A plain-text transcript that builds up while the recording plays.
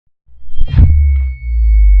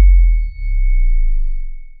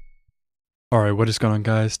Alright, what is going on,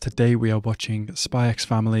 guys? Today we are watching Spy X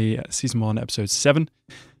Family Season 1, Episode 7.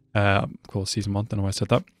 Of course, Season 1, don't know why I said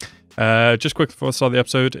that. Just quick before I start the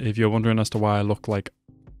episode, if you're wondering as to why I look like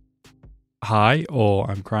high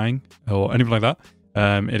or I'm crying or anything like that,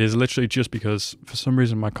 it is literally just because for some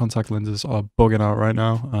reason my contact lenses are bugging out right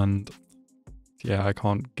now and yeah, I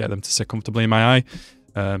can't get them to sit comfortably in my eye.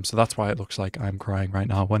 So that's why it looks like I'm crying right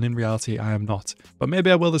now, when in reality I am not. But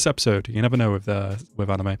maybe I will this episode. You never know with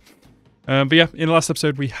anime. But yeah, in the last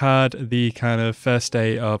episode we had the kind of first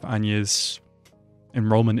day of Anya's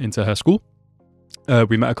enrollment into her school.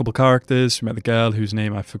 We met a couple characters. We met the girl whose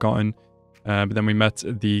name I've forgotten. But then we met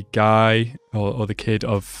the guy or the kid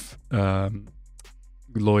of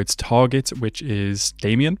Lloyd's target, which is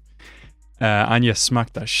Damien. Anya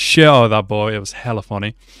smacked the shit out of that boy. It was hella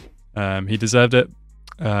funny. He deserved it.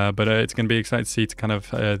 But it's going to be exciting to see kind of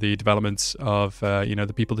the developments of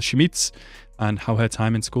the people that she meets and how her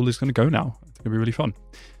time in school is going to go now. It's going to be really fun.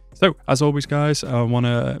 So as always, guys, I want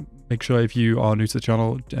to make sure if you are new to the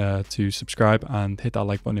channel to subscribe and hit that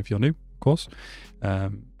like button if you're new, of course.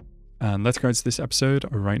 And let's go into this episode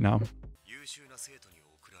right now.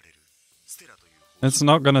 It's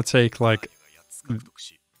not going to take like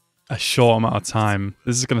a short amount of time.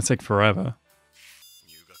 This is going to take forever.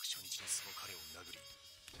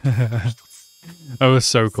 That was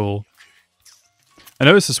so cool. I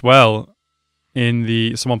noticed as well in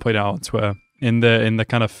the someone pointed out on Twitter in the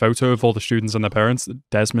kind of photo of all the students and their parents,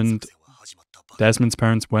 Desmond's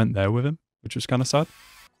parents weren't there with him, which was kind of sad.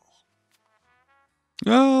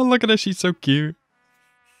 Oh, look at her, she's so cute.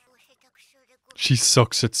 She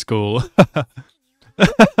sucks at school.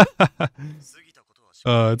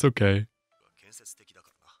 It's okay.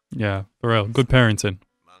 Yeah, for real, good parenting.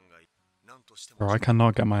 Bro, I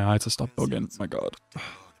cannot get my eye to stop bugging. My god.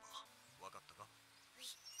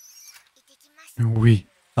 Oui,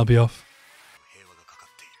 I'll be off.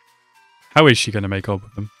 How is she going to make up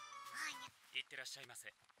with them?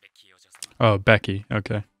 Oh, Becky.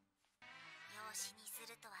 Okay.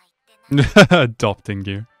 Adopting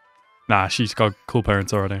you. Nah, she's got cool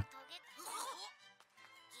parents already.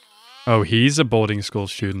 Oh, he's a boarding school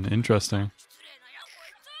student. Interesting.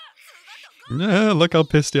 Yeah, look how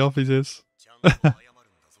pissed off he is.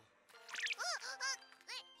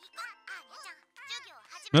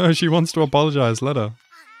 No, she wants to apologize. Let her.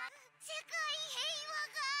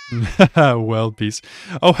 World peace.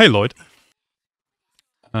 Oh, hey, Lloyd.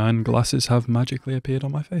 And glasses have magically appeared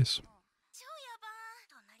on my face.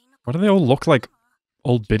 Why do they all look like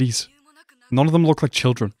old biddies? None of them look like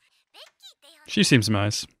children. She seems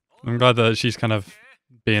nice. I'm glad that she's kind of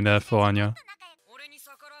being there for Anya.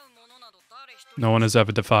 No one has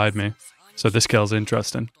ever defied me. So this girl's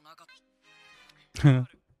interesting.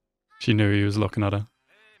 She knew he was looking at her.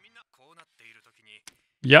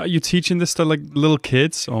 Yeah, are you teaching this to like little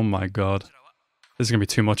kids? Oh my god. This is gonna be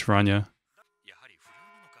too much for Anya.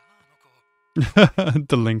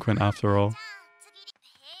 Delinquent after all.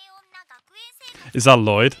 Is that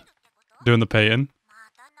Lloyd doing the painting?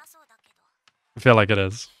 I feel like it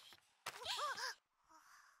is.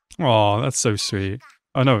 Oh, that's so sweet.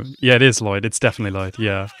 Oh no, yeah, it is Lloyd. It's definitely Lloyd,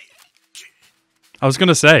 yeah. I was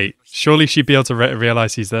gonna say, surely she'd be able to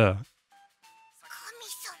realize he's there.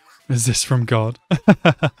 Is this from God?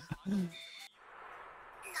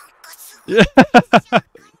 Yeah.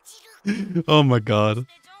 Oh my god.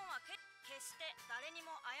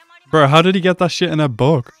 Bro, how did he get that shit in a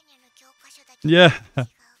book? Yeah.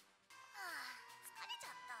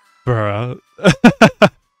 Bro.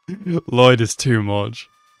 Lloyd is too much.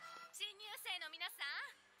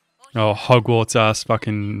 Oh, Hogwarts ass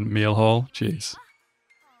fucking meal hall. Jeez.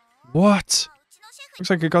 What? Looks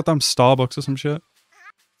like a goddamn Starbucks or some shit.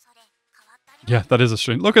 Yeah, that is a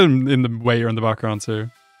string. Look at him in the waiter in the background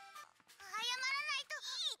too.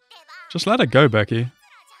 Just let her go, Becky.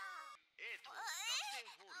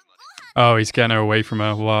 Oh, he's getting her away from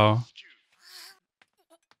her. Wow.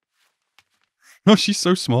 Oh, she's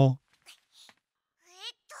so small.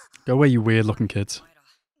 Go away, you weird looking kids.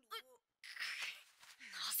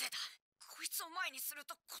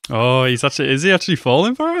 Oh, is he actually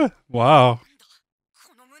falling for her? Wow.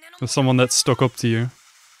 For someone that's stuck up to you.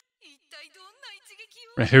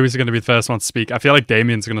 Right, who is going to be the first one to speak? I feel like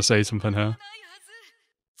Damien's going to say something here.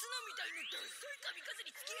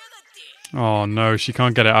 Oh no, she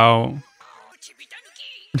can't get it out.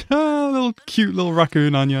 Little cute little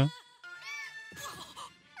raccoon, Anya.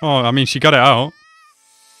 Oh, I mean, she got it out.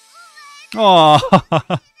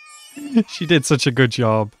 Oh, she did such a good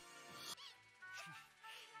job.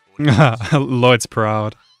 Lloyd's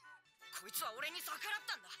proud.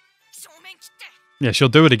 Yeah, she'll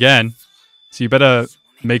do it again. So you better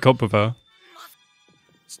make up with her.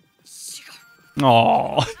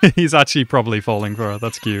 Oh, he's actually probably falling for her.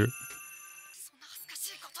 That's cute.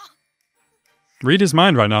 Read his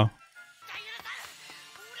mind right now.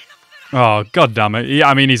 Oh, god damn it. Yeah,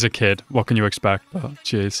 I mean, he's a kid. What can you expect? But,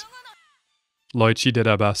 jeez. Lloyd, she did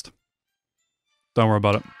her best. Don't worry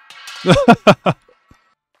about it.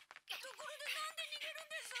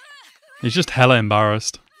 He's just hella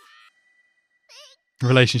embarrassed.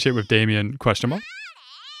 Relationship with Damien, question mark?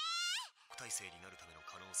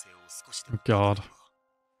 Oh god.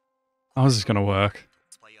 How's this gonna work?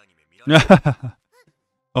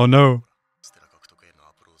 Oh no.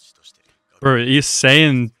 Bro, he's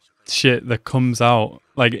saying shit that comes out.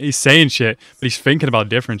 Like, he's saying shit, but he's thinking about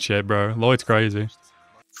different shit, bro. Lloyd's crazy.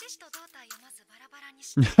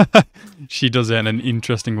 She does it in an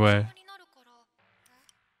interesting way.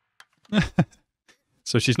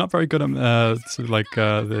 So she's not very good at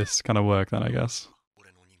this kind of work then, I guess.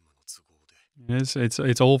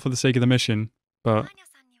 It's all for the sake of the mission, but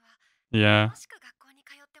yeah.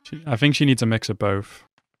 I think she needs a mix of both.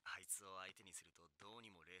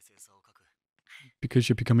 Because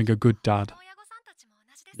you're becoming a good dad.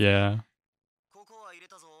 Yeah.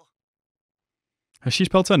 Has she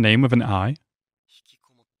spelled her name with an I?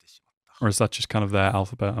 Or is that just kind of their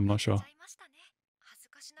alphabet? I'm not sure.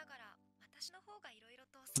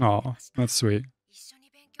 Oh, that's sweet.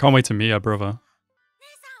 Can't wait to meet her brother.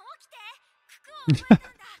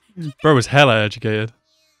 Bro is hella educated.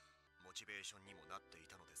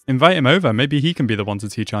 Invite him over. Maybe he can be the one to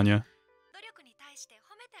teach Anya.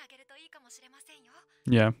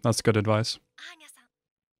 Yeah, that's good advice.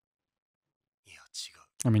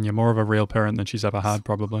 I mean, you're more of a real parent than she's ever had,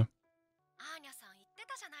 probably.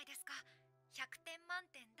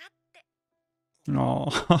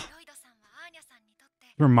 Oh,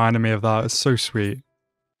 reminded me of that. It's so sweet.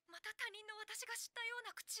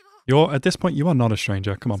 At this point, you are not a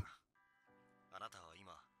stranger. Come on.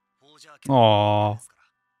 Oh,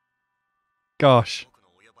 gosh.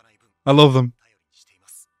 I love them.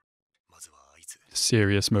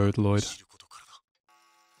 Serious mode, Lloyd.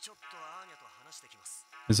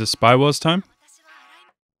 Is it Spy Wars time?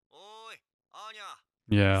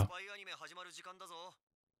 Yeah.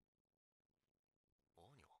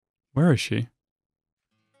 Where is she?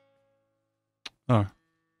 Oh.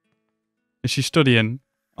 Is she studying?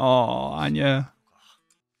 Oh, Anya.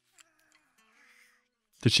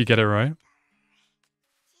 Did she get it right?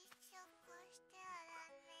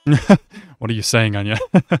 What are you saying, Anya?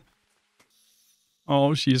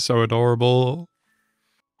 Oh, she's so adorable.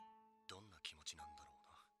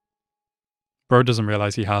 Bro doesn't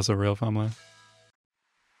realize he has a real family.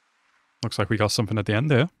 Looks like we got something at the end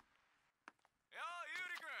there.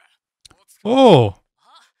 Oh!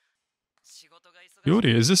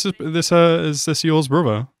 Yuri, is this yours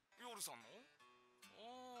brother?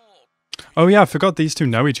 Oh yeah, I forgot these two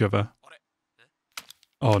know each other.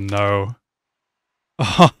 Oh no.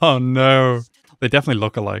 Oh no. They definitely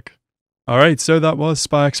look alike. Alright, so that was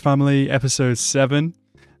Spy X Family episode 7.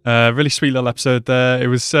 Really sweet little episode there. It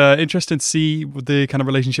was interesting to see the kind of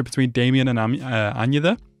relationship between Damien and Anya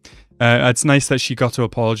there. It's nice that she got to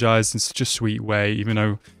apologize in such a sweet way, even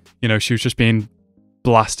though, you know, she was just being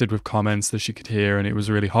blasted with comments that she could hear and it was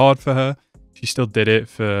really hard for her. She still did it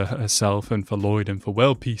for herself and for Lloyd and for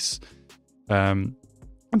world peace.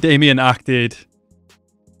 Damien acted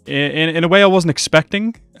in a way I wasn't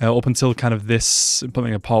expecting up until kind of this,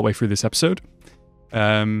 partway through this episode.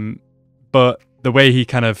 But the way he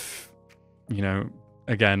kind of, you know,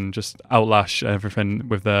 again, just outlash everything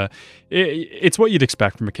with it's what you'd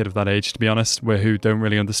expect from a kid of that age, to be honest, who don't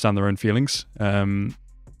really understand their own feelings.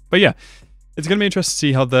 But yeah, it's going to be interesting to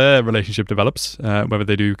see how their relationship develops, whether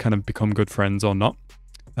they do kind of become good friends or not.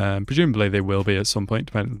 Presumably they will be at some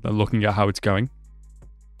point, looking at how it's going.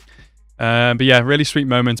 But yeah, really sweet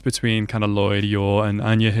moments between kind of Lloyd, Yor, and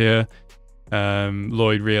Anya here.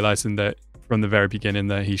 Lloyd realizing that from the very beginning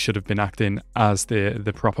that he should have been acting as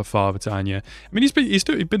the proper father to Anya. I mean, he's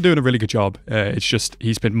been doing a really good job. It's just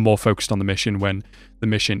he's been more focused on the mission when the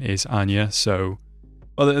mission is Anya. So,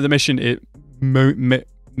 well, the mission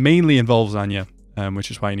mainly involves Anya,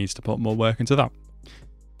 which is why he needs to put more work into that.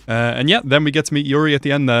 And yeah, then we get to meet Yuri at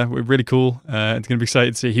the end there. Really cool. It's going to be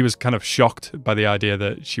exciting to see. He was kind of shocked by the idea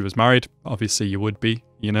that she was married. Obviously, you would be,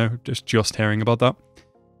 you know, just hearing about that.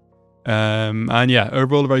 And yeah,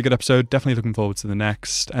 overall a very good episode. Definitely looking forward to the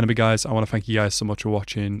next. Anyway, guys, I want to thank you guys so much for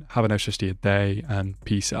watching. Have a nice rest of your day and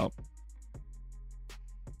peace out.